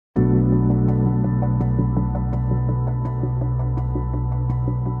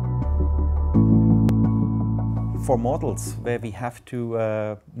for models where we have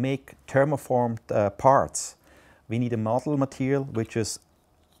to make thermoformed parts, we need a model material which is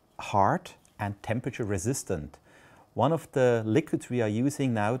hard and temperature resistant. One of the liquids we are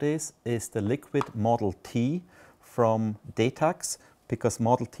using nowadays is the liquid Model T from DETAX, because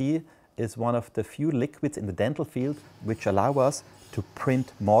Model T is one of the few liquids in the dental field which allow us to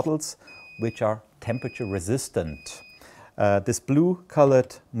print models which are temperature resistant. This blue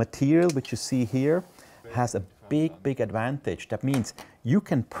colored material which you see here has a big advantage. That means you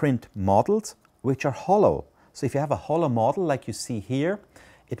can print models which are hollow. So if you have a hollow model like you see here,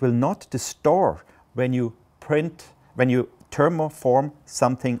 it will not distort when you thermoform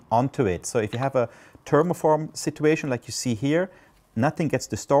something onto it. So if you have a thermoform situation like you see here, nothing gets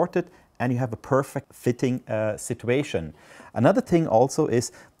distorted and you have a perfect fitting situation. Another thing also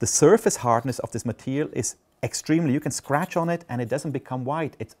is the surface hardness of this material is extremely, you can scratch on it and it doesn't become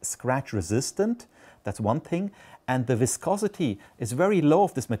white. It's scratch resistant, that's one thing. And the viscosity is very low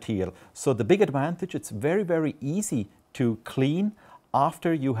of this material. So the big advantage, it's very easy to clean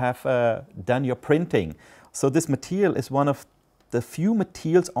after you have done your printing. So this material is one of the few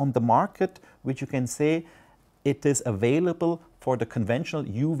materials on the market which you can say it is available for the conventional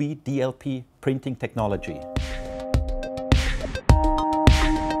UV DLP printing technology.